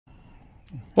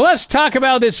Well, let's talk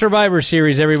about this Survivor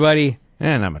Series, everybody.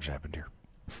 Not much happened here.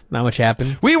 Not much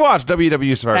happened. We watched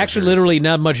WWE Survivor Series. Actually, literally,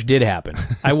 not much did happen.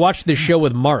 I watched the show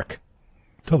with Mark.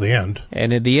 Till the end.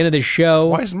 And at the end of the show...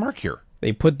 Why isn't Mark here?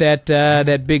 They put that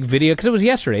that big video, because it was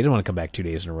yesterday. They didn't want to come back 2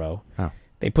 days in a row. Oh.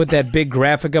 They put that big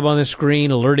graphic up on the screen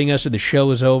alerting us that the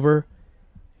show is over.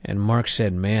 And Mark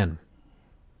said, man,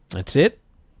 that's it?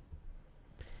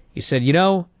 He said, you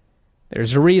know,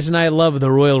 there's a reason I love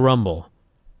the Royal Rumble.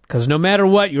 Because no matter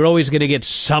what, you're always going to get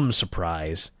some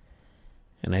surprise.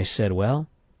 And I said, well,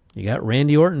 you got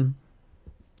Randy Orton.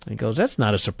 He goes, that's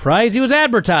not a surprise. He was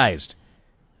advertised.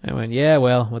 I went, yeah,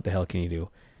 well, what the hell can you do?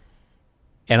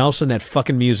 And all of a sudden that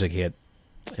fucking music hit.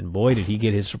 And boy, did he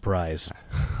get his surprise.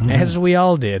 As we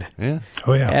all did. Yeah.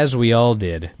 Oh, yeah. As we all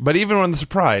did. But even on the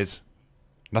surprise,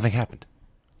 nothing happened.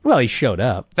 Well, he showed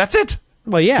up. That's it.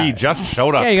 Well, yeah. He just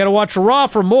showed up. Yeah, you got to watch Raw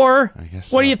for more. I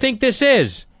guess What do so. you think this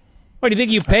is? What, do you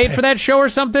think you paid for that show or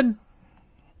something?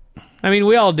 I mean,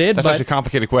 we all did, That's but... actually a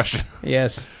complicated question.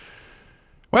 Yes.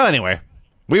 Well, anyway,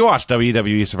 we watched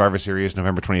WWE Survivor Series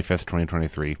November 25th,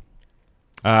 2023.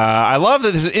 I love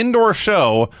that this is an indoor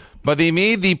show, but they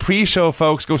made the pre-show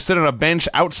folks go sit on a bench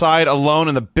outside alone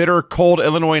in the bitter, cold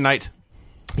Illinois night.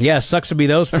 Yeah, sucks to be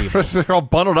those people. They're all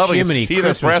bundled up. Jiminy and see their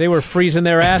Christmas, breath. they were freezing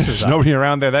their asses There's up. nobody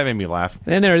around there. That made me laugh.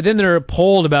 Then they're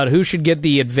polled about who should get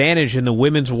the advantage in the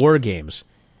women's war games.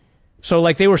 So,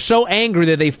 like, they were so angry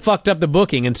that they fucked up the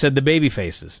booking and said the baby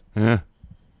faces. Yeah.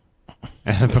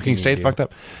 And the booking stayed fucked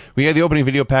up. We had the opening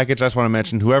video package. I just want to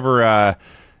mention whoever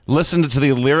listened to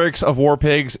the lyrics of War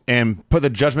Pigs and put the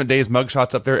Judgment Day's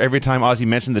mugshots up there every time Ozzy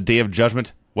mentioned the Day of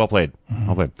Judgment. Well played.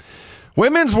 Well played.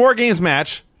 Women's War Games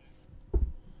match.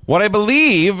 What I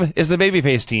believe is the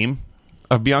babyface team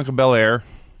of Bianca Belair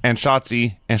and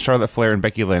Shotzi and Charlotte Flair and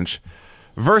Becky Lynch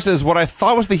versus what I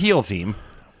thought was the heel team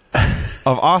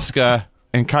of Asuka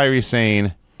and Kairi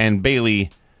Sane and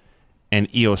Bayley and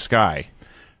Io Sky.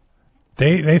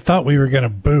 They thought we were going to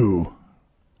boo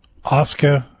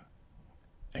Asuka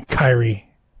and Kairi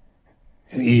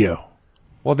and Io.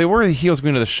 Well, they were the heels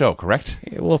going to the show, correct?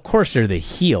 Well, of course they're the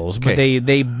heels, but Okay.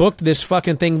 they booked this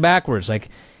fucking thing backwards. Like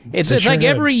it's They sure like did.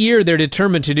 every year they're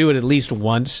determined to do it at least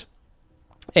once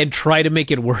and try to make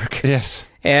it work. Yes.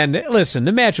 And listen,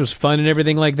 the match was fun and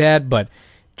everything like that, but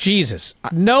Jesus,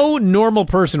 no normal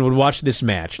person would watch this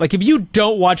match. Like if you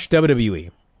don't watch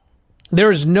WWE, there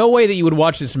is no way that you would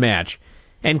watch this match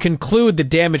and conclude the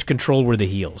Damage Control were the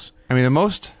heels. I mean, the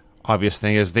most obvious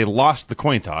thing is they lost the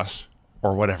coin toss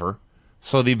or whatever.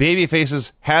 So the baby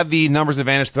faces had the numbers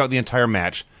advantage throughout the entire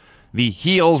match. The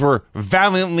heels were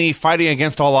valiantly fighting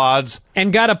against all odds.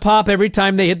 And got a pop every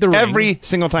time they hit the ring. Every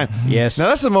single time. Yes. Now,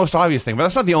 that's the most obvious thing, but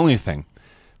that's not the only thing.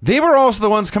 They were also the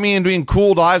ones coming in doing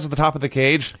cool dives at the top of the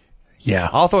cage. Yeah.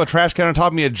 I'll throw a trash can on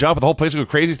top of me, a jump, and the whole place would go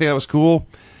crazy. Thing that was cool.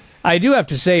 I do have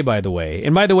to say, by the way,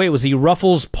 and by the way, it was the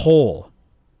Ruffles poll.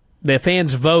 The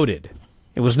fans voted.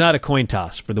 It was not a coin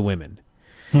toss for the women.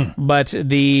 But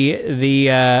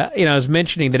I was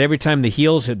mentioning that every time the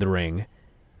heels hit the ring,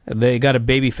 they got a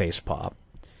babyface pop.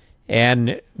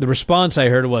 And the response I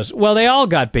heard was, well, they all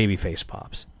got babyface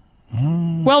pops.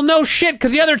 Well, no shit,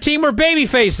 because the other team were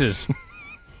babyfaces.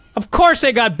 Of course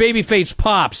they got babyface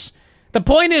pops. The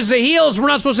point is the heels were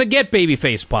not supposed to get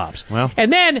babyface pops. Well.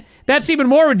 And then, that's even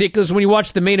more ridiculous when you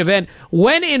watch the main event,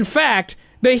 when, in fact,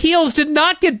 the heels did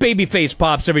not get babyface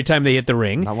pops every time they hit the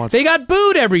ring. Not once. They got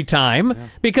booed every time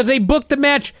because they booked the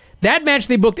match. That match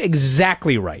they booked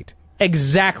exactly right.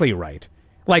 Exactly right.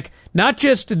 Like, not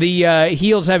just the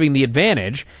heels having the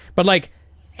advantage, but, like,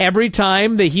 every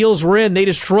time the heels were in, they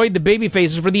destroyed the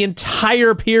babyfaces for the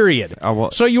entire period. Oh,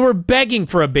 well. So you were begging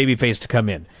for a babyface to come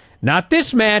in. Not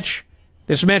this match.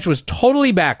 This match was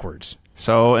totally backwards.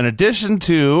 So, in addition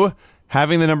to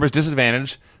having the numbers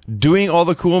disadvantaged, doing all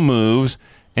the cool moves,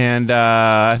 and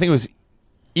I think it was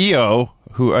Io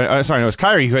who, it was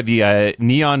Kairi who had the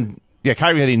neon. Yeah,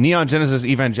 Kairi had the Neon Genesis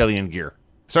Evangelion gear.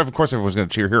 So, of course, everyone's going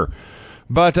to cheer her.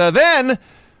 But then,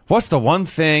 what's the one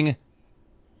thing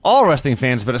all wrestling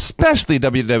fans, but especially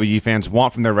WWE fans,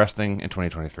 want from their wrestling in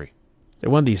 2023? They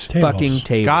won these Tables. fucking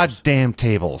tables. Goddamn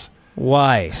tables.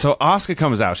 Why? So Asuka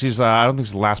comes out. She's I don't think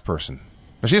she's the last person.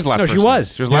 No, she's the last No, person. she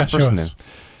was. She was the last she person was.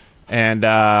 there.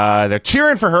 And they're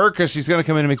cheering for her because she's going to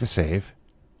come in and make the save.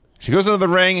 She goes into the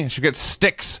ring and she gets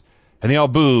sticks and they all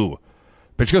boo.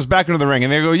 But she goes back into the ring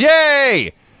and they go,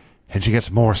 yay! And she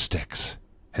gets more sticks.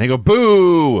 And they go,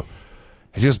 boo!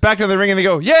 And she goes back into the ring and they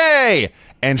go, yay!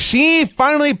 And she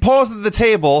finally pulls at the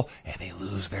table and they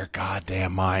lose their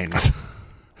goddamn minds.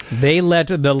 They let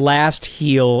the last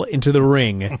heel into the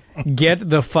ring get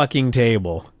the fucking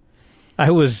table.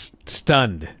 I was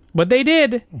stunned. But they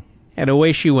did. and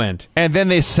away she went. And then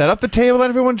they set up the table and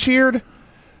everyone cheered.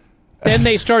 Then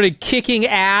they started kicking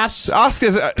ass,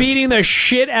 Asuka's beating the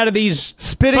shit out of these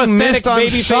spitting mist on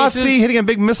baby Shotzi, faces. hitting a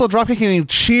big missile drop kick, and he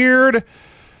cheered.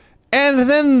 And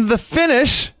then the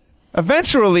finish,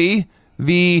 eventually,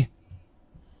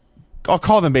 I'll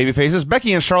call them baby faces.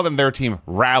 Becky and Charlotte and their team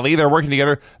rally. They're working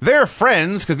together. They're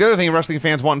friends, because the other thing wrestling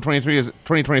fans want in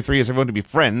 2023 is everyone to be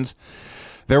friends.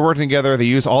 They're working together. They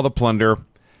use all the plunder.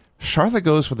 Charlotte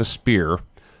goes for the spear,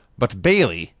 but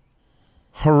Bayley,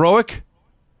 heroic,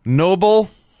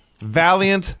 noble,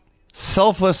 valiant,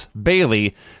 selfless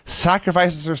Bayley,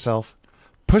 sacrifices herself,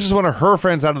 pushes one of her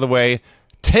friends out of the way,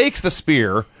 takes the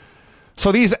spear.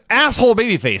 So these asshole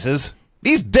baby faces,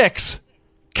 these dicks,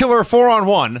 kill her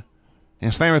 4-on-1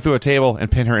 and slam her through a table and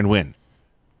pin her and win.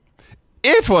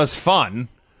 It was fun,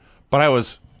 but I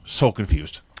was so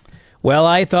confused. Well,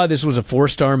 I thought this was a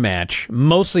 4-star match,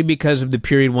 mostly because of the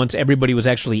period once everybody was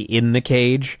actually in the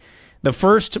cage. The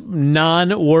first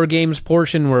non-War Games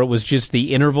portion where it was just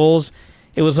the intervals,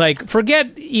 it was like,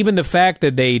 forget even the fact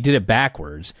that they did it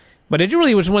backwards, but it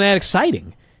really wasn't that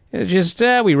exciting. It was just,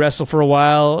 we wrestle for a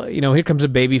while, here comes a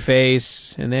baby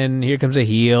face, and then here comes a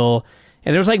heel,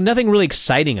 and there was like nothing really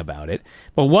exciting about it.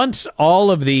 But once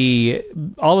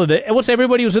once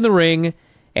everybody was in the ring,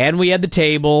 and we had the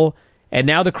table, and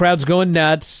now the crowd's going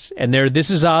nuts, and their "This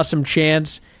is awesome"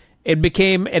 chants, it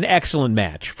became an excellent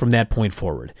match from that point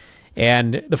forward.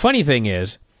 And the funny thing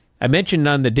is, I mentioned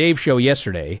on the Dave show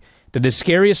yesterday that the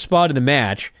scariest spot in the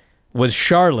match was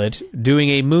Charlotte doing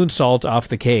a moonsault off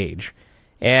the cage.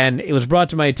 And it was brought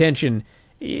to my attention,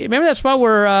 remember that spot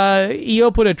where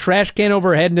Io put a trash can over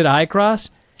her head and did a high cross?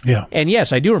 Yeah. And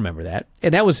yes, I do remember that.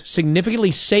 And that was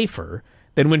significantly safer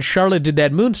than when Charlotte did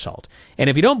that moonsault. And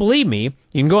if you don't believe me,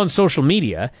 you can go on social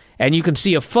media and you can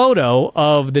see a photo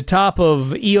of the top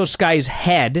of Io Sky's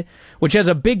head, which has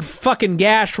a big fucking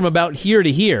gash from about here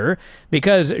to here,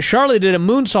 because Charlotte did a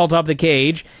moonsault off the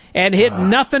cage and hit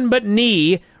nothing but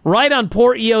knee right on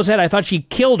poor Io's head. I thought she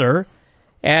killed her.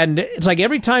 And it's like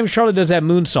every time Charlotte does that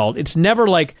moonsault, it's never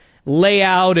like lay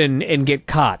out and get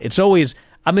caught. It's always,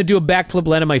 I'm going to do a backflip,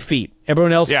 land on my feet.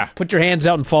 Everyone else, put your hands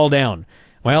out and fall down.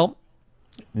 Well,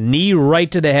 knee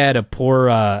right to the head of poor,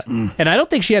 and I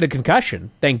don't think she had a concussion,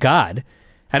 thank God.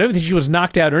 I don't think she was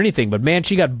knocked out or anything, but man,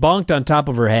 she got bonked on top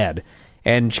of her head.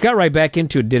 And she got right back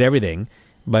into it, did everything.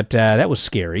 But that was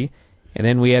scary. And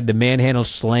then we had the manhandle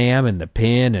slam and the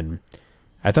pin, and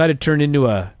I thought it turned into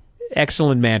a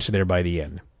excellent match there by the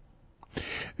end.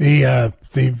 The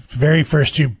very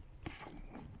first two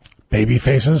baby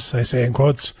faces, I say in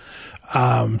quotes,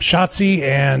 Shotzi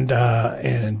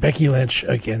and Becky Lynch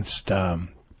against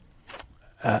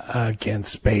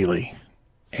Bayley,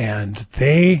 and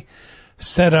they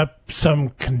set up some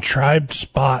contrived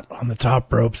spot on the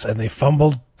top ropes, and they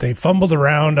fumbled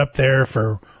around up there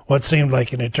for what seemed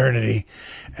like an eternity,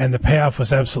 and the payoff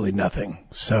was absolutely nothing.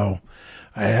 So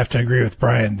I have to agree with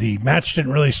Brian. The match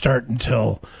didn't really start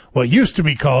until what used to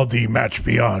be called the Match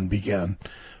Beyond began.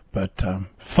 But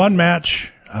fun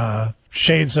match.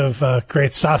 Shades of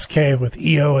great Sasuke with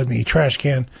Io in the trash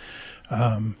can.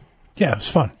 It was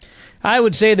fun. I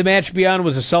would say the Match Beyond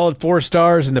was a solid 4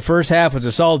 stars, and the first half was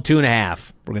a solid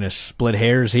 2.5. We're going to split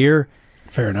hairs here.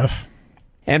 Fair enough.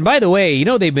 And by the way,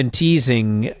 they've been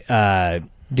teasing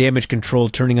Damage Control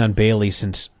turning on Bayley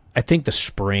since, I think, the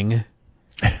spring.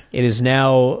 It is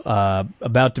now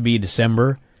about to be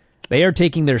December. They are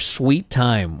taking their sweet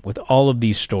time with all of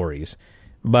these stories.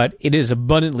 But it is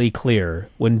abundantly clear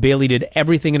when Bayley did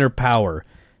everything in her power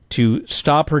to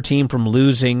stop her team from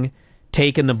losing,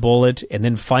 taking the bullet, and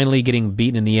then finally getting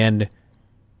beaten in the end,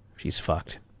 she's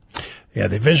fucked. Yeah,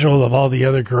 the visual of all the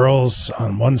other girls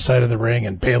on one side of the ring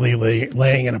and Bayley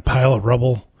laying in a pile of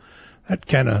rubble, that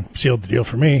kind of sealed the deal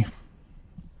for me.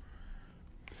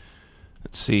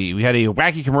 Let's see. We had a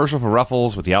wacky commercial for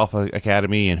Ruffles with the Alpha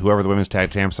Academy and whoever the women's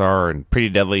tag champs are, and Pretty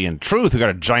Deadly and Truth, who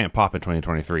got a giant pop in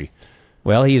 2023.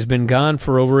 Well, he's been gone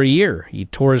for over a year. He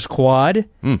tore his quad,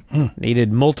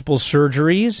 needed multiple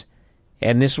surgeries,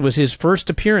 and this was his first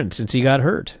appearance since he got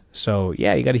hurt. So,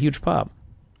 yeah, he got a huge pop.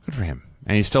 Good for him.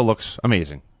 And he still looks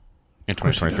amazing in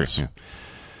 2023. Yeah.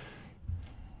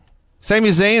 Sami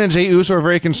Zayn and Jey Uso are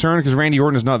very concerned because Randy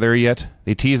Orton is not there yet.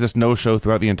 They tease this no-show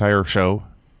throughout the entire show.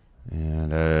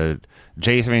 And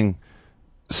Jey's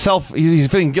he's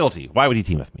feeling guilty. Why would he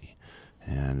team with me?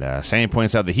 And Sami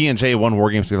points out that he and Jey won War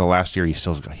Games together last year.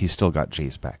 He's still got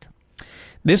Jey's back.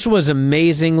 This was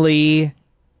amazingly...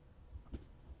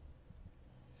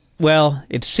 Well,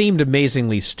 it seemed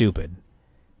amazingly stupid,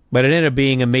 but it ended up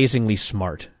being amazingly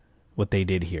smart, what they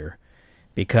did here.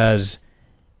 Because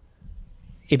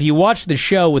if you watch the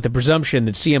show with the presumption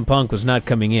that CM Punk was not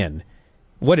coming in,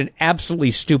 what an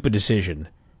absolutely stupid decision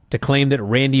to claim that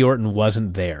Randy Orton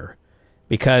wasn't there,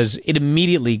 because it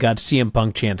immediately got CM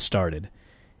Punk chants started.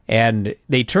 And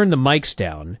they turned the mics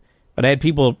down, but I had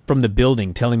people from the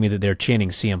building telling me that they're chanting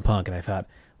CM Punk, and I thought,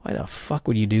 why the fuck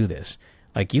would you do this?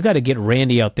 Like, you got to get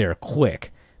Randy out there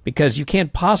quick, because you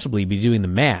can't possibly be doing the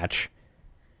match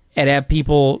and have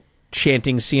people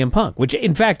chanting CM Punk, which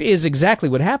in fact is exactly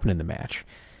what happened in the match.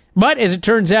 But as it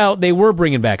turns out, they were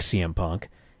bringing back CM Punk,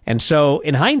 and so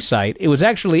in hindsight, it was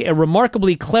actually a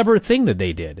remarkably clever thing that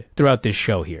they did throughout this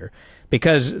show here,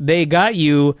 because they got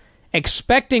you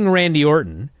expecting Randy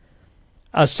Orton,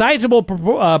 a sizable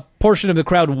portion of the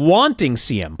crowd wanting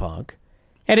CM Punk,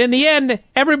 and in the end,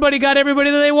 everybody got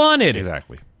everybody that they wanted.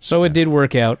 Exactly. So it did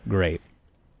work out great.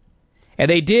 And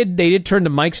they did turn the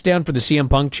mics down for the CM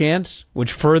Punk chants,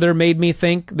 which further made me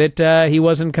think that he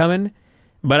wasn't coming.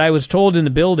 But I was told in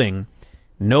the building,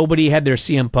 nobody had their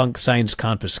CM Punk signs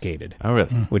confiscated. Oh, really?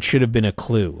 Which should have been a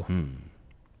clue.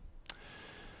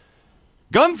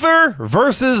 Gunther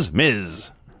versus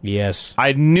Miz. Yes.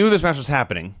 I knew this match was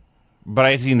happening, but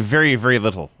I had seen very, very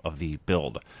little of the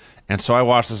build. And so I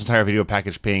watched this entire video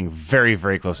package paying very,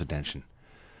 very close attention.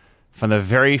 From the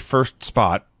very first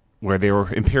spot where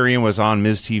Imperium was on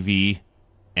Miz TV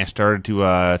and started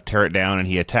to tear it down, and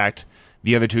he attacked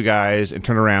the other two guys and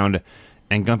turned around,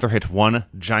 and Gunther hit one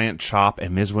giant chop,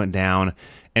 and Miz went down,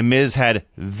 and Miz had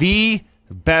the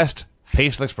best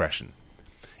facial expression.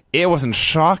 It wasn't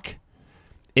shock.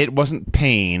 It wasn't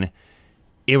pain.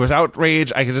 It was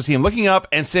outrage. I could just see him looking up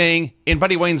and saying, in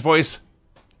Buddy Wayne's voice,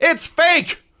 "It's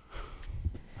fake!"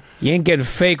 You ain't getting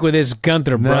fake with this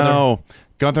Gunther, brother. No.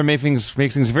 Gunther makes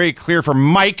things very clear for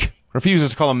Mike. Refuses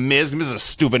to call him Miz. Miz is a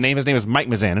stupid name. His name is Mike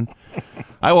Mizanin.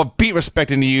 I will beat respect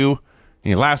into you. And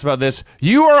he laughs about this.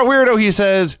 You are a weirdo, he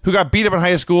says, who got beat up in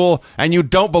high school, and you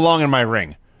don't belong in my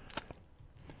ring.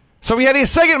 So we had a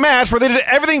second match where they did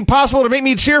everything possible to make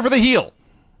me cheer for the heel.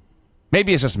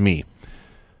 Maybe it's just me.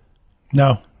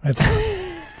 No, it's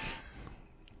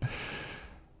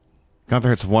Gunther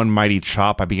hits one mighty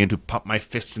chop. I begin to pump my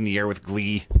fists in the air with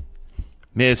glee.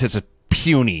 Miz hits a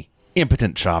puny,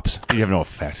 impotent chops. They have no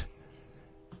effect.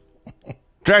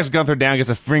 Drags Gunther down, gets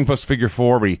a ring post figure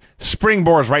four, but he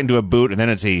springboards right into a boot, and then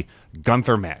it's a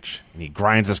Gunther match. And he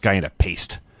grinds this guy into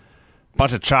paste.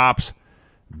 Bunch of chops,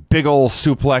 big ol'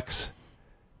 suplex.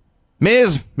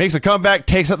 Miz makes a comeback,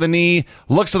 takes up the knee,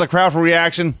 looks to the crowd for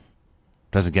reaction.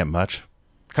 Doesn't get much.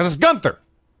 Because it's Gunther.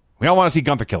 We all want to see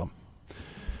Gunther kill him.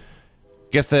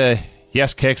 Gets the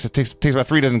yes kicks. It takes about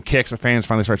 3 dozen kicks, but fans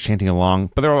finally start chanting along.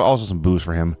 But there are also some boos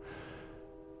for him.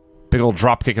 Big old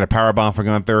drop kick and a powerbomb for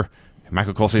Gunther. And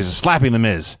Michael Cole says he's slapping the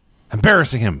Miz.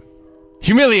 Embarrassing him.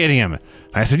 Humiliating him. And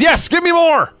I said, yes, give me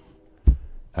more!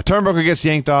 A turnbuckle gets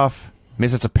yanked off.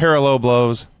 Miz hits a pair of low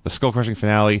blows. The skull-crushing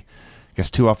finale. Gets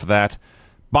 2 off of that.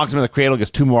 Bonks him in the cradle.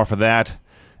 Gets 2 more off of that.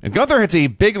 And Gunther hits a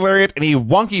big lariat and a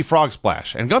wonky frog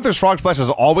splash. And Gunther's frog splash is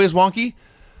always wonky.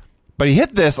 But he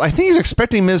hit this. I think he was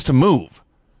expecting Miz to move.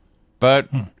 But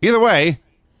either way,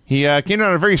 he came down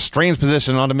in a very strange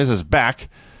position onto Miz's back.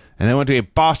 And then went to a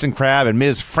Boston Crab, and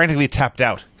Miz frantically tapped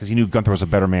out because he knew Gunther was a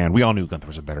better man. We all knew Gunther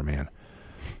was a better man.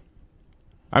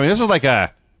 I mean, this is like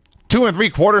a 2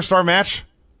 3/4 star match,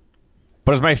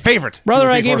 but it's my favorite.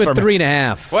 Brother, I gave it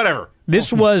 3.5. Whatever.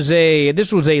 This was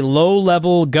a low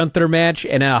level Gunther match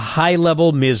and a high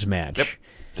level Miz match. Yep.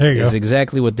 there you Is go.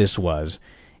 exactly what this was.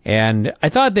 And I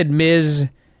thought that Miz,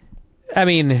 I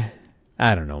mean,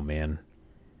 I don't know, man.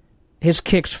 His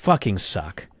kicks fucking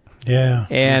suck. Yeah.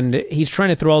 And he's trying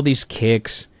to throw all these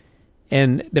kicks,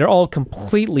 and they're all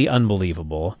completely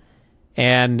unbelievable.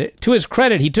 And to his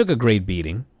credit, he took a great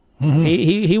beating. Mm-hmm.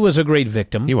 He was a great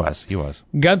victim. He was.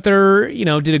 Gunther,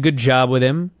 did a good job with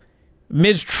him.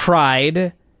 Miz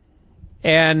tried,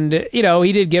 and,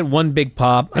 he did get one big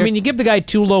pop. I mean, you give the guy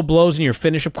 2 low blows in your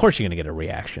finish, of course you're going to get a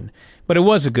reaction. But it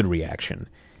was a good reaction.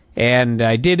 And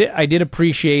I did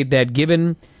appreciate that,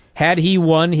 given, had he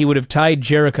won, he would have tied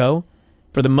Jericho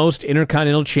for the most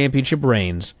Intercontinental Championship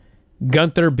reigns.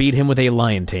 Gunther beat him with a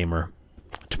lion tamer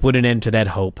to put an end to that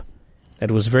hope.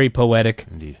 That was very poetic.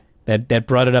 Indeed. That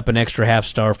brought it up an extra half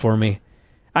star for me.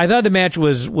 I thought the match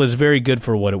was very good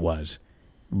for what it was.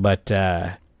 But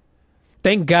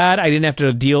thank God I didn't have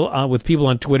to deal with people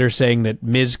on Twitter saying that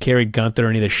Miz carried Gunther or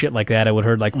any of the shit like that I would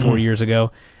heard like 4 years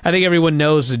ago. I think everyone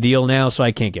knows the deal now, so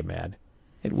I can't get mad.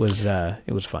 It was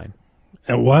fine.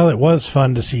 And while it was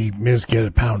fun to see Miz get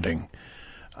a pounding,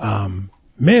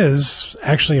 Miz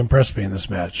actually impressed me in this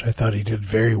match. I thought he did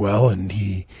very well, and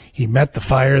he met the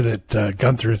fire that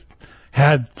Gunther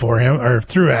had for him or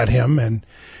threw at him,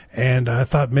 and I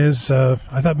thought Miz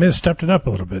stepped it up a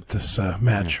little bit this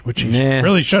match, which he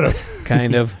really should have.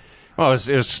 Kind of. Well, it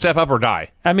was step up or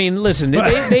die. I mean, listen,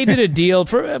 they did a deal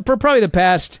for probably the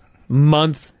past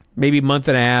month, maybe month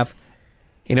and a half.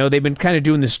 You know, they've been kind of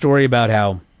doing this story about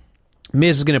how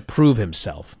Miz is going to prove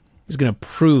himself. He's going to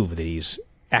prove that he's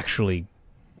actually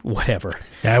whatever.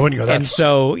 Yeah, I wouldn't go that And far.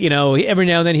 so, you know, every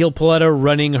now and then he'll pull out a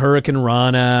running Hurricane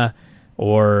Rana,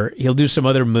 or he'll do some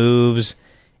other moves.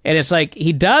 And it's like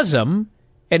he does them,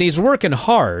 and he's working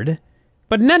hard,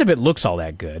 but none of it looks all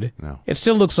that good. No. It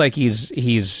still looks like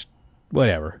he's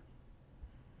whatever.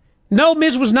 No,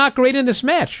 Miz was not great in this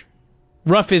match.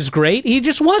 Ruff is great. He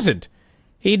just wasn't.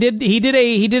 He did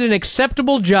an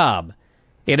acceptable job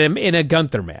in a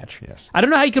Gunther match. Yes. I don't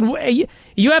know how you can.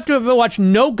 You have to have watched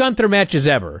no Gunther matches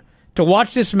ever to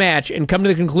watch this match and come to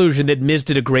the conclusion that Miz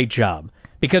did a great job,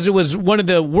 because it was one of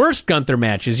the worst Gunther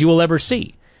matches you will ever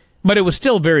see. But it was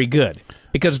still very good,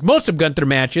 because most of Gunther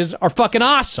matches are fucking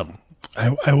awesome.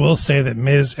 I will say that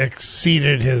Miz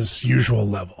exceeded his usual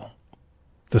level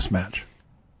this match.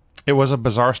 It was a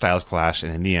bizarre styles clash,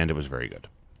 and in the end, it was very good.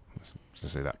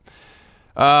 Just say that.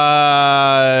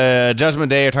 Judgment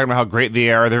Day are talking about how great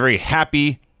they are. They're very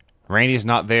happy. Randy's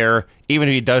not there. Even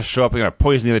if he does show up, they're going to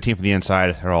poison the other team from the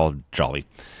inside. They're all jolly.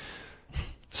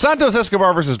 Santos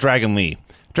Escobar versus Dragon Lee.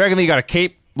 Dragon Lee got a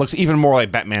cape. Looks even more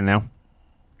like Batman now.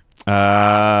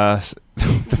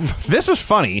 This was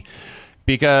funny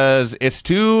because it's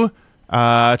two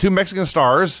Mexican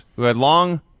stars who had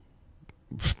long,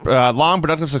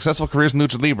 productive, successful careers in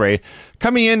Lucha Libre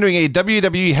coming in doing a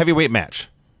WWE heavyweight match.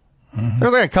 There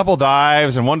was like a couple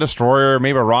dives and one destroyer,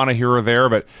 maybe a Rana here or there,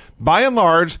 but by and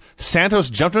large, Santos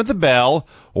jumped at the bell,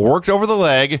 worked over the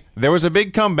leg, there was a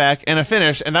big comeback and a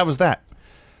finish, and that was that.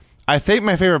 I think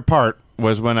my favorite part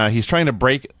was when he's trying to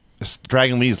break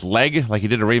Dragon Lee's leg, like he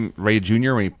did to Ray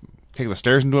Jr. when he kicked the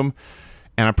stairs into him,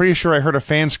 and I'm pretty sure I heard a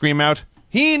fan scream out,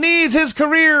 "He needs his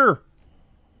career!"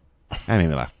 That made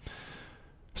me laugh.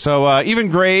 So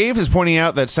even Grave is pointing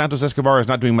out that Santos Escobar is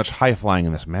not doing much high-flying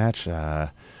in this match.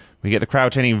 We get the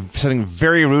crowd chanting something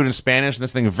very rude in Spanish and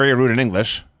this thing very rude in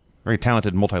English. Very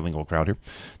talented multilingual crowd here.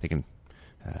 They can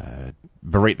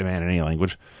berate the man in any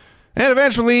language. And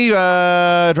eventually,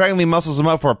 Dragon Lee muscles him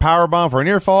up for a powerbomb for a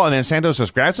near fall, and then Santos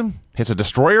just grabs him, hits a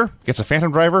destroyer, gets a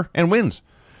phantom driver, and wins.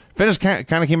 Finish kind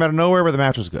of came out of nowhere, but the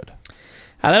match was good.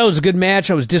 I thought it was a good match.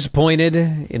 I was disappointed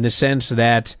in the sense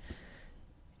that,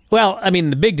 well, I mean,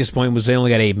 the big disappointment was they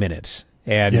only got 8 minutes,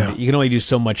 and you can only do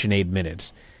so much in 8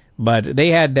 minutes. But they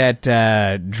had that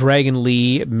Dragon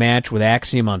Lee match with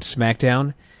Axiom on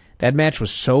SmackDown. That match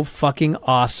was so fucking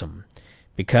awesome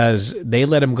because they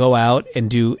let him go out and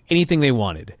do anything they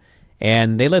wanted.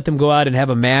 And they let them go out and have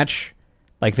a match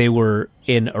like they were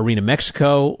in Arena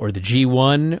Mexico or the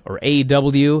G1 or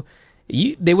AEW.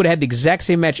 They would have had the exact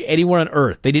same match anywhere on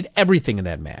Earth. They did everything in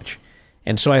that match.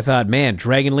 And so I thought, man,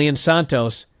 Dragon Lee and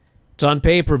Santos, it's on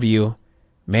pay-per-view.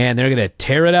 Man, they're going to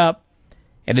tear it up.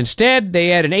 And instead, they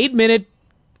had an 8-minute,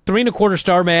 3 1/4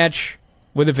 star match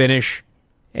with a finish,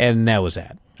 and that was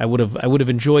that. I would have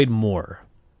enjoyed more.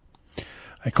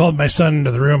 I called my son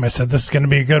into the room. I said, "This is going to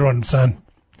be a good one, son."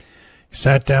 He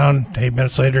sat down. 8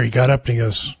 minutes later, he got up and he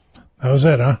goes, "That was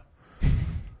it, huh?" I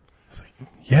was like,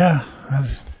 "Yeah,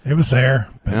 it was there."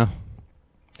 But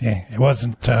yeah, it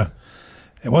wasn't the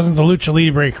Lucha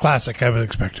Libre classic I was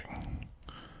expecting.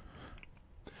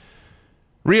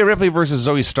 Rhea Ripley versus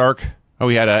Zoe Stark. Oh,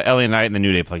 we had LA Knight and the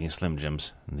New Day playing Slim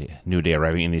Jims. And the New Day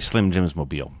arriving in the Slim Jims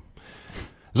mobile.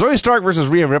 Zoe Stark versus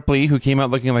Rhea Ripley, who came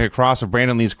out looking like a cross of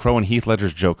Brandon Lee's Crow and Heath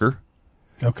Ledger's Joker.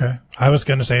 Okay. I was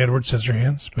going to say Edward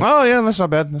Scissorhands. But Oh, yeah, that's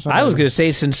not bad. I was going to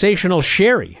say Sensational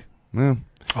Sherry. Yeah.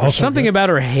 There's something about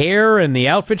her hair and the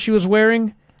outfit she was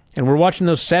wearing, and we're watching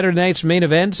those Saturday night's main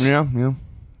events. Yeah.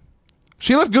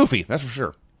 She looked goofy, that's for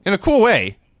sure. In a cool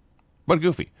way, but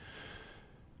goofy.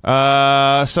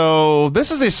 So this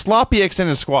is a sloppy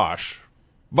extended squash,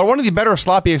 but one of the better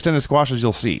sloppy extended squashes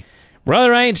you'll see.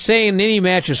 Brother, I ain't saying any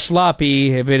match is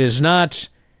sloppy if it is not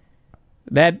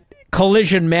that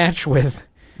collision match with...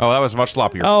 Oh, that was much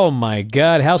sloppier. Oh, my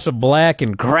God. House of Black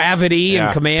and Gravity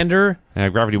and Commander. Yeah,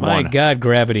 Gravity won. My God,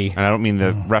 Gravity. And I don't mean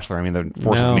the wrestler, I mean the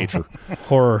force of nature.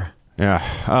 Horror.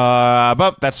 Yeah.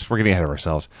 But we're getting ahead of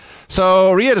ourselves.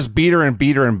 So Rhea just beat her and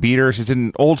beat her and beat her. She's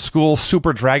in old school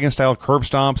Super Dragon style curb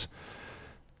stomps.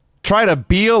 Tried a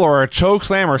Beal or a choke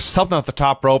slam or something off the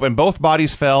top rope, and both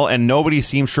bodies fell, and nobody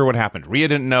seemed sure what happened. Rhea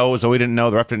didn't know, Zoe didn't know,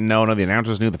 the ref didn't know, none of the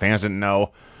announcers knew, the fans didn't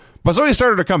know. But Zoe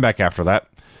started her comeback after that.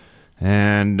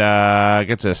 And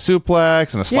gets a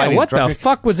suplex and a sliding what the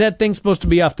fuck was that thing supposed to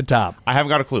be off the top? I haven't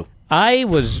got a clue. I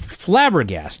was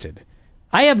flabbergasted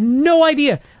I have no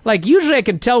idea. Like, usually I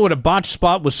can tell what a botch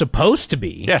spot was supposed to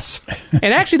be. Yes.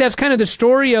 And actually, that's kind of the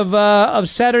story of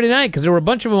Saturday night, because there were a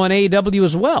bunch of them on AEW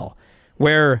as well,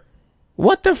 where,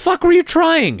 what the fuck were you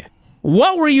trying?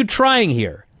 What were you trying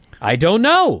here? I don't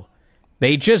know.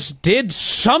 They just did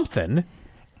something.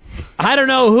 I don't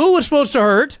know who was supposed to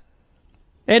hurt,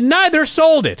 and neither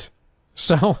sold it.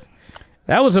 So,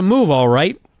 that was a move, all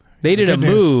right. They did a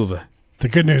move. The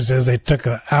good news is they took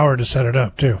an hour to set it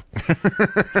up, too.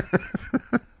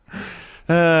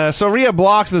 So Rhea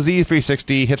blocks the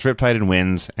Z360, hits Riptide and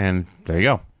wins, and there you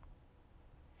go.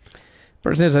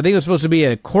 Person says, I think it was supposed to be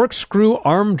a corkscrew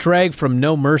arm drag from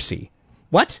No Mercy.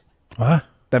 What? What?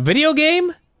 The video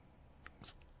game?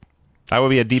 That would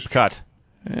be a deep cut.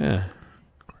 Yeah.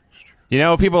 You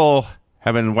know, people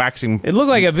have been waxing... It looked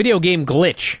like a video game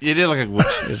glitch. It did look like a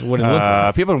glitch. Is what it looked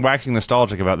like. People have been waxing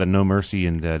nostalgic about the No Mercy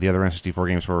and the other N64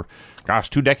 games for,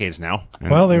 2 decades now.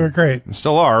 And, Well, they were great.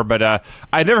 Still are, but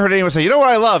I never heard anyone say, you know what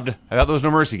I loved about those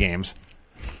No Mercy games?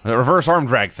 The reverse arm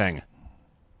drag thing.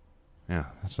 Yeah,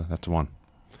 that's one.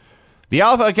 The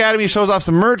Alpha Academy shows off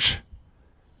some merch,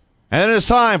 and then it's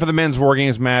time for the men's War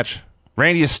Games match.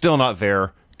 Randy is still not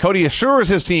there. Cody assures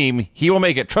his team he will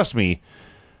make it, trust me.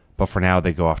 But for now,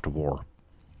 they go off to war.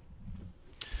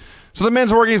 So the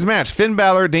men's War Games match, Finn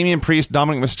Balor, Damian Priest,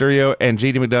 Dominic Mysterio, and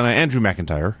JD McDonough and Drew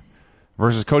McIntyre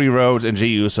versus Cody Rhodes and Jey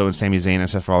Uso and Sami Zayn and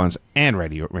Seth Rollins and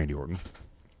Randy Orton.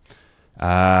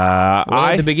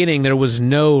 At the beginning, there was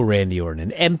no Randy Orton,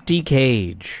 an empty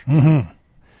cage. Mm-hmm.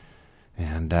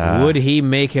 And would he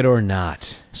make it or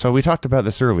not? So we talked about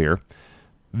this earlier.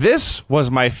 This was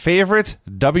my favorite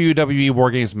WWE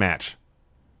War Games match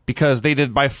because they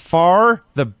did by far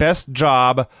the best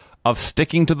job of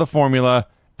sticking to the formula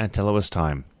until it was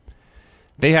time.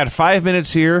 They had 5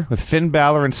 minutes here with Finn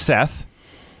Balor and Seth.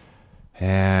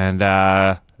 And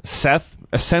Seth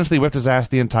essentially whipped his ass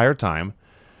the entire time.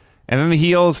 And then the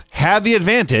heels had the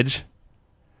advantage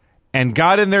and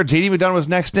got in there. JD McDonough was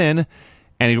next in.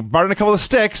 And he brought in a couple of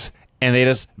sticks. And they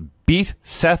just beat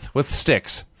Seth with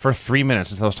sticks for 3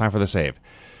 minutes until it was time for the save.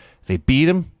 They beat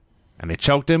him. And they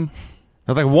choked him.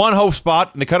 There was like one hope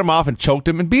spot. And they cut him off and choked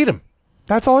him and beat him.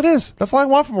 That's all it is. That's all I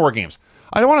want from War Games.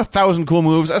 I don't want 1,000 cool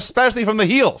moves, especially from the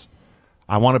heels.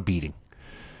 I want a beating.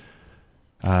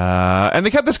 And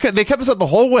they kept this up the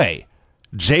whole way.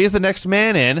 Jay's the next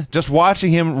man in, just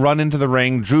watching him run into the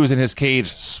ring. Drew's in his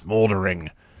cage, smoldering.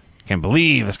 Can't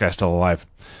believe this guy's still alive.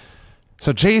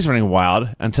 So Jay's running wild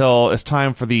until it's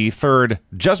time for the third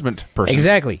judgment person.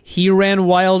 Exactly. He ran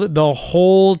wild the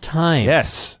whole time.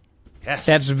 Yes. Yes.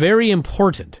 That's very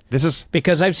important. This is...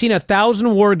 Because I've seen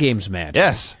 1,000 War Games matches.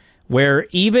 Yes. Where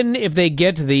even if they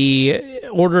get the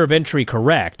order of entry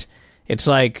correct, it's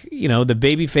like, the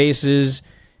baby faces...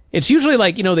 It's usually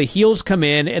like, the heels come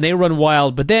in and they run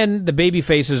wild, but then the baby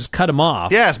faces cut them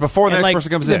off. Yes, before the next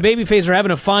person comes in. The baby faces are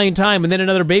having a fine time and then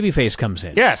another baby face comes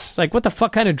in. Yes. It's like, what the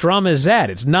fuck kind of drama is that?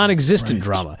 It's non-existent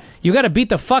drama. You got to beat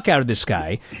the fuck out of this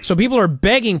guy, so people are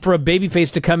begging for a baby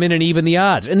face to come in and even the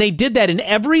odds. And they did that in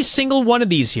every single one of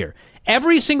these here.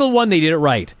 Every single one they did it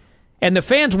right. And the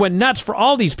fans went nuts for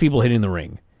all these people hitting the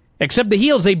ring. Except the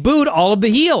heels. They booed all of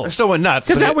the heels. They still went nuts.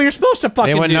 Because that's what you're supposed to fucking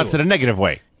do. They went nuts in a negative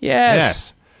way.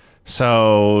 Yes.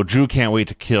 So Drew can't wait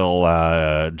to kill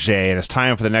Jay, and it's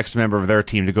time for the next member of their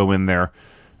team to go in there.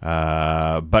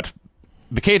 But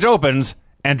the cage opens,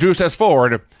 and Drew steps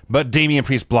forward, but Damian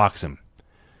Priest blocks him.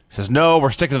 He says, no, we're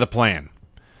sticking to the plan.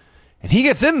 And he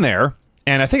gets in there,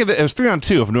 and I think it was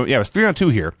 3-on-2. Yeah, it was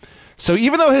 3-on-2 here. So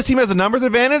even though his team has the numbers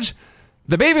advantage,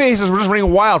 the babyfaces were just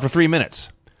running wild for 3 minutes.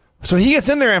 So he gets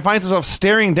in there and finds himself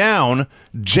staring down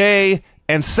Jay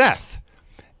and Seth.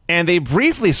 And they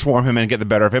briefly swarm him and get the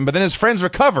better of him, but then his friends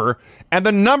recover, and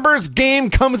the numbers game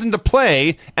comes into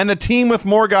play, and the team with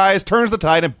more guys turns the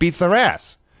tide and beats their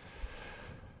ass.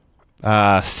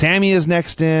 Sammy is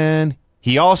next in.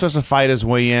 He also has to fight his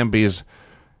way in, but he's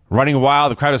running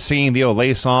wild. The crowd is singing the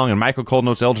Olay song, and Michael Cole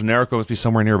notes El Generico must be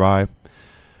somewhere nearby.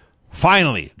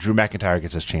 Finally, Drew McIntyre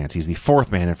gets his chance. He's the fourth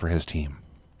man in for his team.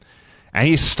 And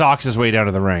he stalks his way down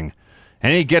to the ring.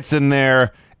 And he gets in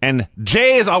there, and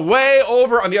Jay is way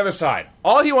over on the other side.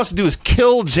 All he wants to do is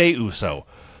kill Jey Uso.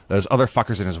 There's other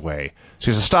fuckers in his way. So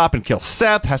he has to stop and kill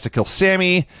Seth, has to kill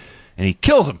Sammy, and he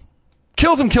kills him.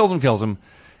 Kills him.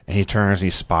 And he turns and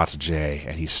he spots Jay,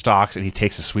 and he stalks, and he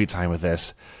takes his sweet time with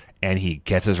this, and he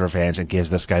gets his revenge and gives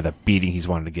this guy the beating he's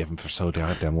wanted to give him for so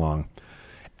damn long.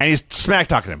 And he's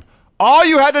smack-talking him. All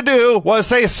you had to do was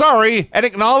say sorry and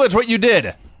acknowledge what you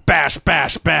did. Bash,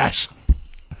 bash, bash.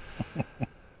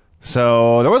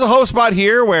 So there was a host spot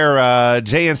here where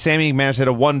Jay and Sammy managed to hit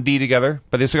a 1D together,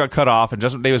 but they still got cut off, and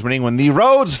Judgment Day was winning when the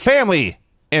Rhodes family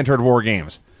entered War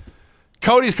Games.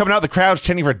 Cody's coming out, the crowd's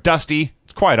chanting for Dusty.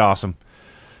 It's quite awesome.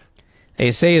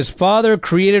 They say his father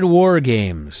created War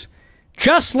Games.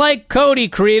 Just like Cody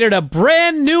created a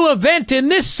brand new event in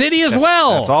this city as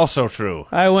well. That's also true.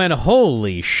 I went,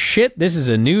 holy shit, this is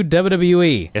a new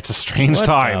WWE. It's a strange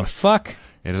time. What the fuck?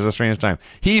 It is a strange time.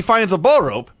 He finds a bull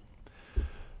rope,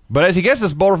 but as he gets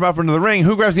this bull rope up into the ring,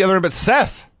 who grabs the other end but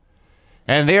Seth?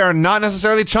 And they are not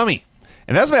necessarily chummy.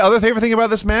 And that's my other favorite thing about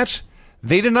this match.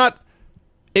 They did not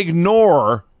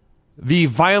ignore the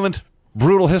violent,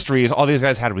 brutal histories all these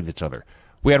guys had with each other.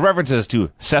 We had references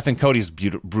to Seth and Cody's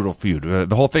brutal feud.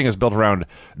 The whole thing is built around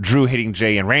Drew hating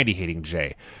Jay and Randy hating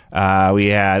Jay. We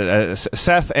had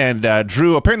Seth and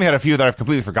Drew apparently had a feud that I've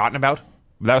completely forgotten about.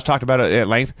 That was talked about at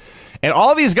length. And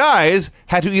all these guys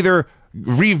had to either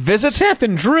revisit... Seth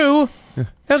and Drew? That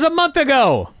was a month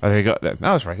ago. Oh, there you go. That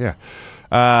was right, yeah.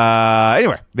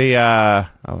 Anyway, they had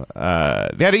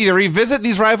to either revisit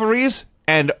these rivalries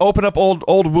and open up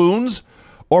old wounds,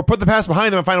 or put the past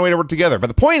behind them and find a way to work together. But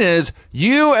the point is,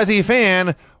 you as a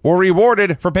fan were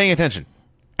rewarded for paying attention.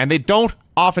 And they don't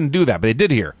often do that, but they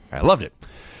did here. I loved it.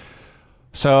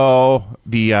 So,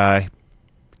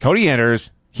 Cody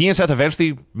enters. He and Seth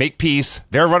eventually make peace.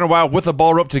 They're running wild with the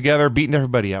ball rope together, beating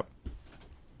everybody up.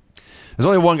 There's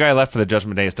only one guy left for the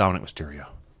Judgment Day. It's Dominic Mysterio.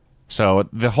 So,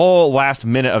 the whole last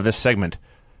minute of this segment,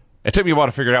 it took me a while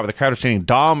to figure it out, but the crowd was chanting,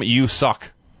 Dom, you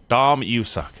suck. Dom, you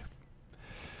suck.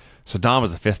 So Dom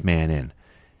is the fifth man in.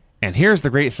 And here's the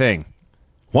great thing.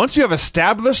 Once you have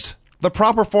established the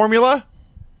proper formula,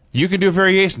 you can do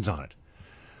variations on it.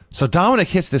 So Dominic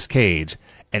hits this cage,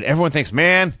 and everyone thinks,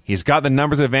 man, he's got the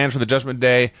numbers advantage for the Judgment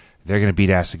Day. They're going to beat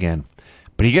ass again.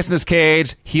 But he gets in this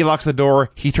cage, he locks the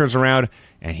door, he turns around,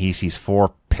 and he sees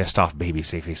four pissed off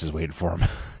babyface faces waiting for him.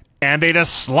 And they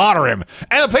just slaughter him.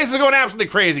 And the place is going absolutely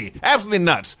crazy. Absolutely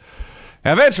nuts.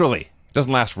 Eventually, it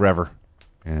doesn't last forever.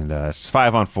 And it's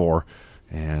 5-on-4.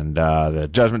 And the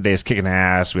Judgment Day is kicking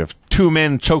ass. We have two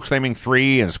men chokeslamming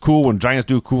three. And it's cool when giants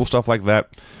do cool stuff like that.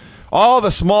 All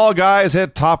the small guys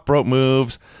hit top rope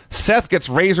moves. Seth gets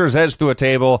razor's edge through a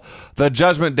table. The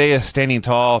Judgment Day is standing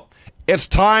tall. It's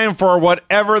time for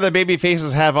whatever the baby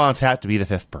faces have on tap to be the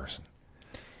fifth person.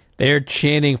 They're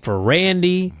chanting for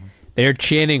Randy. They're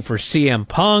chanting for CM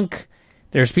Punk.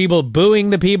 There's people booing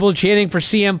the people chanting for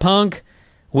CM Punk.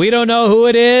 We don't know who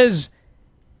it is.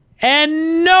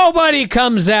 And nobody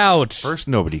comes out. First,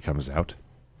 nobody comes out.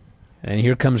 And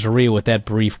here comes Rhea with that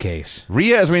briefcase.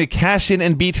 Rhea is going to cash in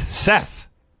and beat Seth.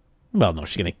 Well, no,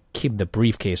 she's going to keep the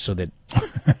briefcase so that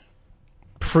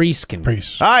Priest can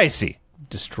I see.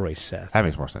 Destroy Seth. That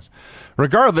makes more sense.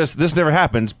 Regardless, this never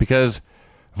happens because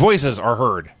voices are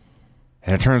heard.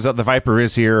 And it turns out the Viper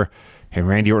is here, and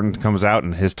Randy Orton comes out,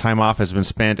 and his time off has been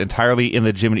spent entirely in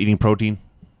the gym and eating protein.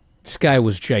 This guy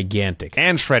was gigantic.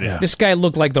 And shredded. Yeah. This guy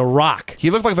looked like The Rock. He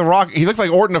looked like The Rock. He looked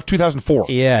like Orton of 2004.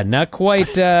 Yeah, not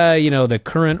quite, the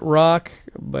current Rock,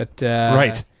 but...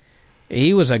 right.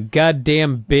 He was a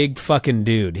goddamn big fucking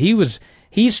dude.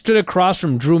 He stood across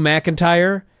from Drew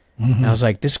McIntyre, and I was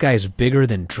like, this guy's bigger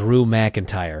than Drew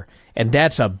McIntyre. And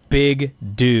that's a big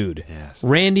dude. Yes.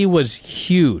 Randy was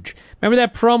huge. Remember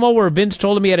that promo where Vince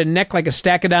told him he had a neck like a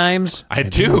stack of dimes? I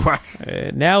do.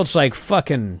 Now it's like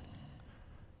fucking...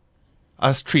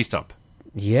 A tree stump.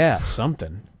 Yeah,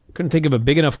 something. Couldn't think of a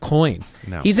big enough coin.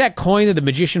 No. He's that coin that the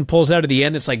magician pulls out at the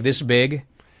end that's like this big.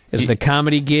 Is the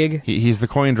comedy gig. He's the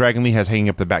coin Dragon Lee has hanging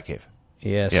up the Batcave.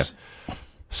 Yes. Yes.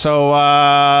 So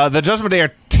the Judgment Day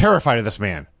are terrified of this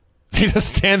man. They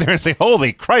just stand there and say,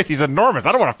 holy Christ, he's enormous.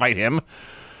 I don't want to fight him.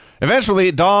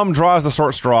 Eventually, Dom draws the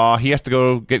short straw. He has to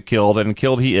go get killed, and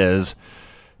killed he is.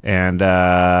 And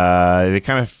they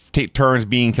kind of take turns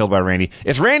being killed by Randy.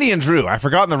 It's Randy and Drew. I've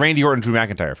forgotten the Randy Orton-Drew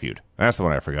McIntyre feud. That's the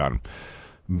one I've forgotten.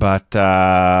 But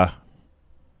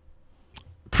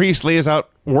Priest lays out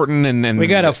Orton and we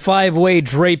got a 5-way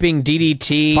draping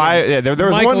DDT. There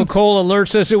was Michael one. Cole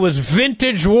alerts us it was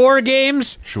vintage War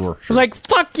Games. Sure. I was like,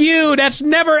 fuck you. That's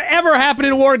never, ever happened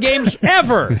in War Games,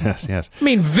 ever. Yes. I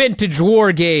mean, vintage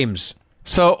War Games.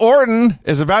 So Orton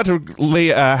is about to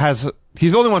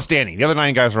he's the only one standing. The other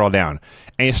 9 guys are all down.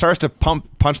 And he starts to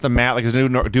punch the mat like he's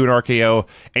doing an RKO,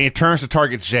 and he turns to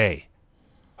target Jay.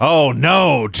 Oh,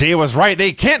 no. Jay was right.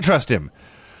 They can't trust him.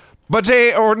 But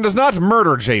Jay Orton does not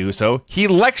murder Jey Uso. He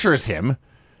lectures him.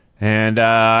 And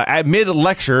at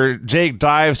mid-lecture, Jay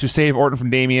dives to save Orton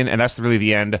from Damien, and that's really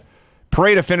the end.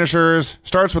 Parade of finishers.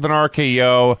 Starts with an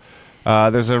RKO.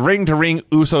 There's a ring-to-ring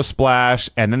Uso splash,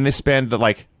 and then they spend,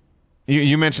 like...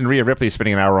 You mentioned Rhea Ripley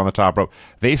spending an hour on the top rope.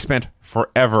 They spent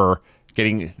forever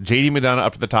getting JD McDonough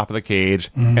up to the top of the cage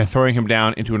and throwing him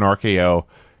down into an RKO.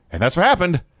 And that's what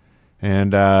happened.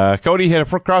 And Cody hit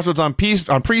a crossroads on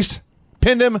Priest,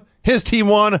 pinned him. His team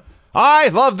won. I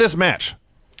love this match.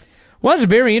 Well, it's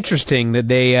very interesting that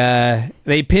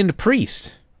they pinned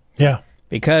Priest. Yeah.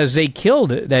 Because they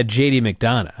killed that JD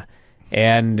McDonough,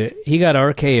 and he got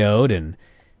RKO'd, and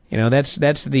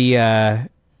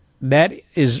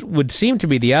would seem to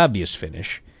be the obvious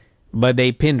finish, but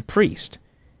they pinned Priest.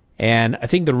 And I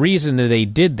think the reason that they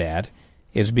did that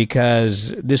is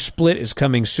because this split is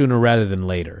coming sooner rather than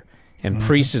later, and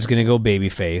Priest is going to go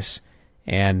babyface,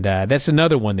 and that's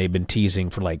another one they've been teasing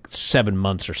for like 7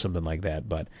 months or something like that.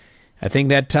 But I think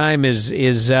that time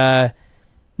is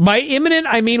by imminent,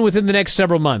 I mean within the next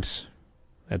several months.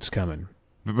 That's coming.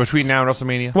 Between now and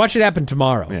WrestleMania? Watch it happen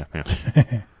tomorrow.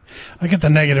 Yeah. I'll get the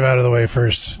negative out of the way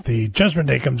first. The Judgment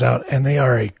Day comes out, and they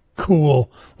are a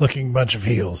cool-looking bunch of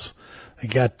heels.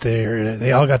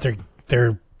 They all got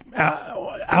their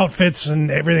outfits, and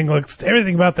everything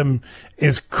about them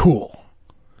is cool.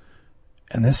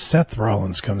 And this Seth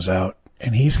Rollins comes out,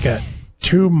 and he's got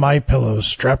 2 MyPillows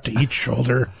strapped to each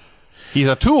shoulder. He's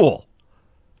a tool.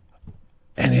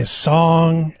 And his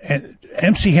song, and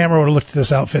MC Hammer would have looked at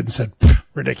this outfit and said,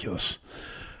 ridiculous.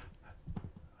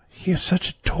 He is such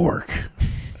a dork.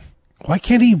 Why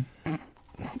can't he?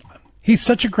 He's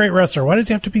such a great wrestler. Why does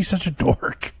he have to be such a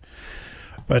dork?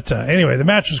 But anyway, the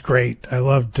match was great. I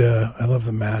loved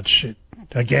the match.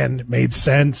 It made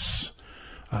sense.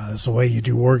 This is the way you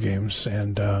do war games,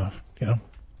 and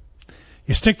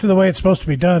you stick to the way it's supposed to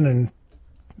be done, and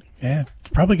it's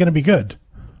probably going to be good.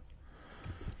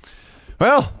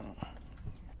 Well,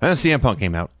 then CM Punk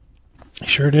came out. He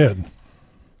sure did.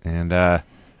 And that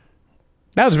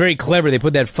was very clever. They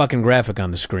put that fucking graphic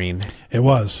on the screen. It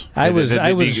was. I was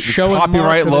showing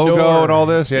copyright Mark logo the door. and all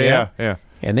this. Yeah.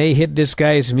 And they hit this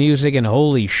guy's music, and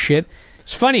holy shit.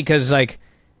 It's funny because, there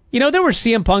were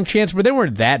CM Punk chants, but there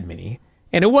weren't that many.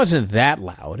 And it wasn't that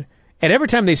loud. And every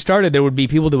time they started, there would be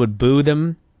people that would boo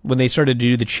them when they started to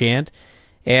do the chant.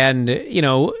 And,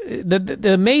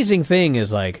 the amazing thing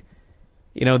is, the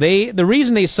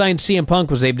reason they signed CM Punk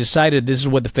was they've decided this is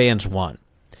what the fans want.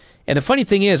 And the funny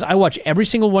thing is, I watch every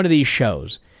single one of these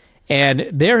shows, and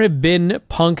there have been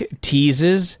Punk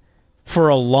teases for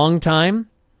a long time,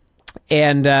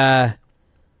 and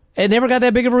it never got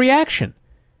that big of a reaction.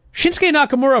 Shinsuke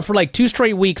Nakamura, for 2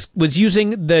 straight weeks, was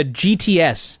using the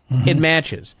GTS in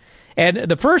matches. And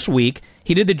the first week,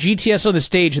 he did the GTS on the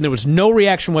stage, and there was no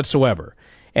reaction whatsoever.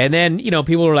 And then,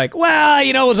 people were like, well,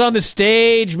 it was on the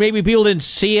stage. Maybe people didn't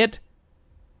see it.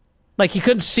 Like, you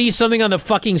couldn't see something on the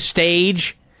fucking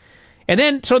stage. And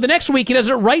then, so the next week, he does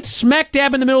it right smack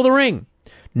dab in the middle of the ring.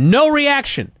 No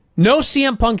reaction. No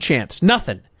CM Punk chants.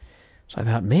 Nothing. So I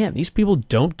thought, man, these people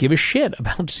don't give a shit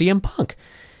about CM Punk.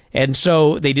 And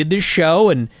so they did this show,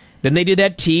 and then they did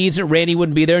that tease that Randy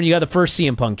wouldn't be there, and you got the first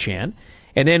CM Punk chant.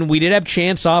 And then we did have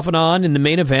chants off and on in the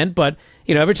main event, but,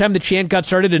 every time the chant got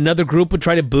started, another group would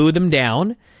try to boo them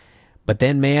down. But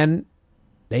then, man,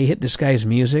 they hit this guy's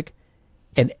music,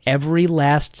 and every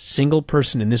last single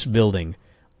person in this building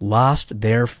lost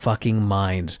their fucking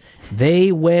minds.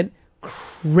 They went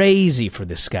crazy for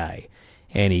this guy.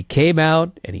 And he came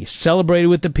out, and he celebrated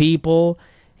with the people,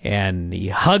 and he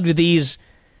hugged these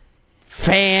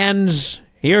fans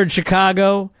here in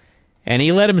Chicago, and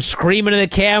he let him scream into the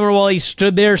camera while he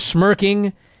stood there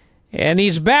smirking. And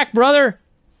he's back, brother.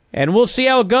 And we'll see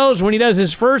how it goes when he does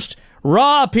his first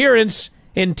Raw appearance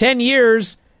in 10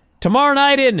 years tomorrow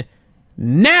night in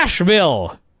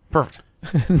Nashville. Perfect.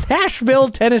 Nashville,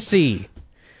 Tennessee.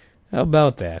 How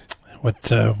about that? What's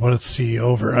the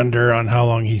over-under on how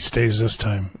long he stays this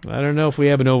time? I don't know if we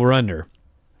have an over-under.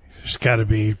 There's got to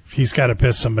be. He's got to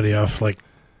piss somebody off,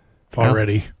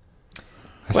 already.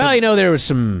 Well, there was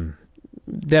some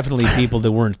definitely people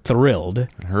that weren't thrilled.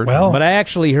 But I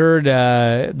actually heard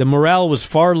the morale was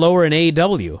far lower in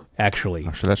AEW, actually.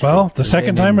 I'm sure that's true. The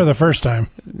second time or the first time?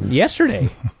 Yesterday.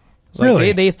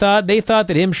 Really? They thought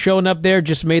that him showing up there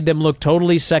just made them look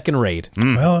totally second rate.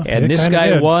 Well, and this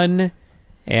guy won.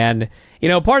 And,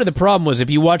 part of the problem was if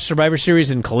you watch Survivor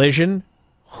Series in Collision,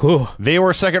 they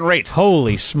were second rate.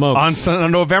 Holy smokes.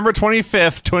 On November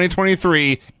 25th,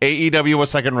 2023, AEW was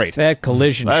second rate. That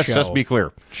Collision show. Let's just be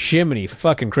clear. Jiminy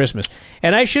fucking Christmas.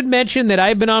 And I should mention that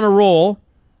I've been on a roll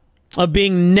of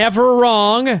being never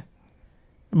wrong,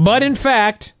 but in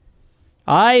fact,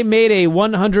 I made a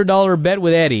 $100 bet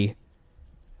with Eddie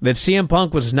that CM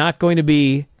Punk was not going to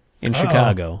be in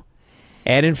Chicago.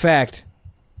 And in fact,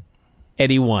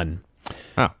 Eddie won.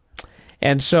 Oh.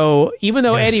 And so, even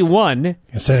though Eddie won...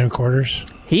 You sent him quarters?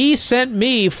 He sent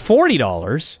me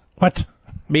 $40. What?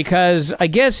 because I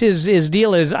guess his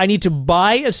deal is I need to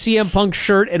buy a CM Punk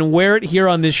shirt and wear it here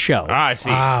on this show. Ah, I see.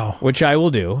 Wow. Which I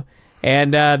will do.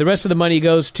 And the rest of the money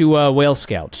goes to Whale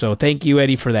Scout. So thank you,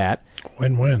 Eddie, for that.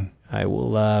 Win-win. I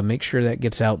will make sure that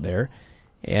gets out there.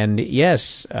 And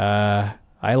yes, I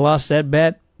lost that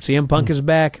bet. CM Punk is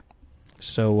back.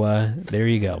 So there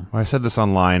you go. Well, I said this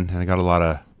online, and I got a lot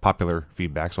of popular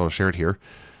feedback, so I'll share it here.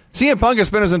 CM Punk has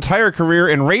spent his entire career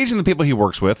enraging the people he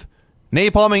works with,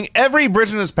 napalming every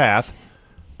bridge in his path,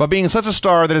 but being such a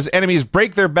star that his enemies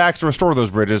break their backs to restore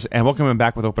those bridges and welcome him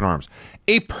back with open arms.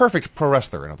 A perfect pro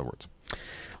wrestler, in other words.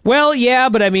 Well, yeah,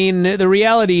 but I mean, the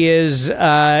reality is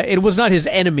it was not his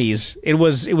enemies. It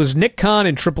was Nick Khan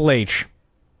and Triple H.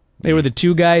 They were the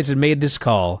two guys that made this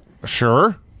call.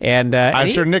 Sure. And I'm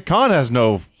sure Nick Khan has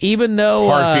no even though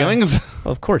hard feelings.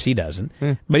 Well, of course he doesn't.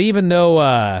 But even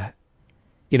though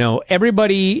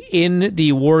everybody in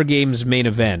the War Games main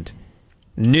event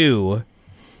knew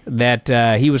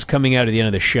that he was coming out at the end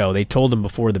of the show. They told him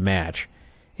before the match.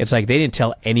 It's like they didn't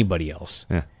tell anybody else.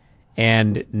 Yeah.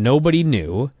 And nobody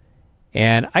knew.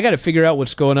 And I got to figure out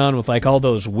what's going on with like all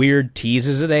those weird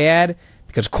teases that they had,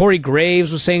 because Corey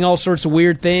Graves was saying all sorts of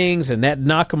weird things, and that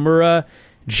Nakamura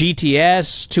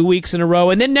GTS 2 weeks in a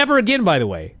row, and then never again, by the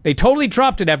way. They totally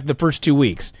dropped it after the first 2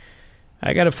 weeks.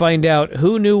 I got to find out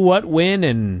who knew what when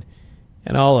and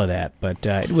all of that. But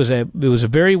it was a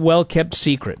very well-kept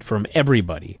secret from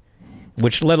everybody,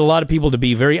 which led a lot of people to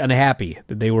be very unhappy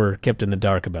that they were kept in the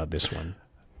dark about this one.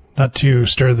 Not to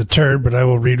stir the turd, but I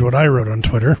will read what I wrote on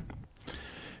Twitter.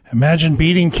 Imagine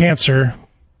beating cancer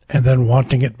and then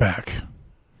wanting it back.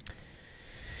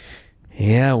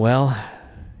 Yeah, well,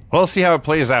 we'll see how it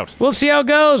plays out. We'll see how it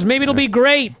goes. Maybe it'll be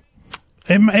great.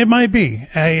 It might be.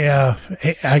 I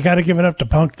got to give it up to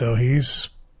Punk, though. I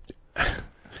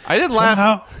did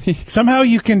laugh. Somehow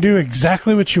you can do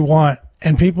exactly what you want,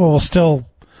 and people will still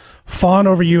fawn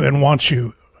over you and want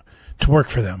you to work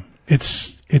for them.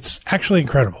 It's actually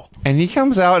incredible. And he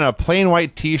comes out in a plain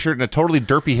white T-shirt and a totally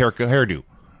derpy hairdo.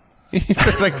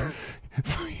 Like,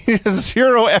 he has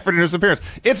zero effort in his appearance.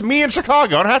 It's me in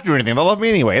Chicago. I don't have to do anything. They'll love me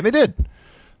anyway. And they did.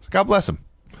 God bless him.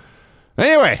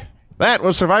 Anyway, that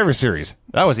was Survivor Series.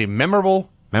 That was a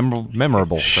memorable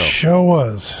show. Sure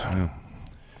was. Yeah.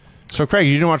 So, Craig,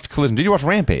 you didn't watch Collision. Did you watch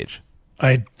Rampage?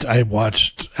 I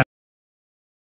watched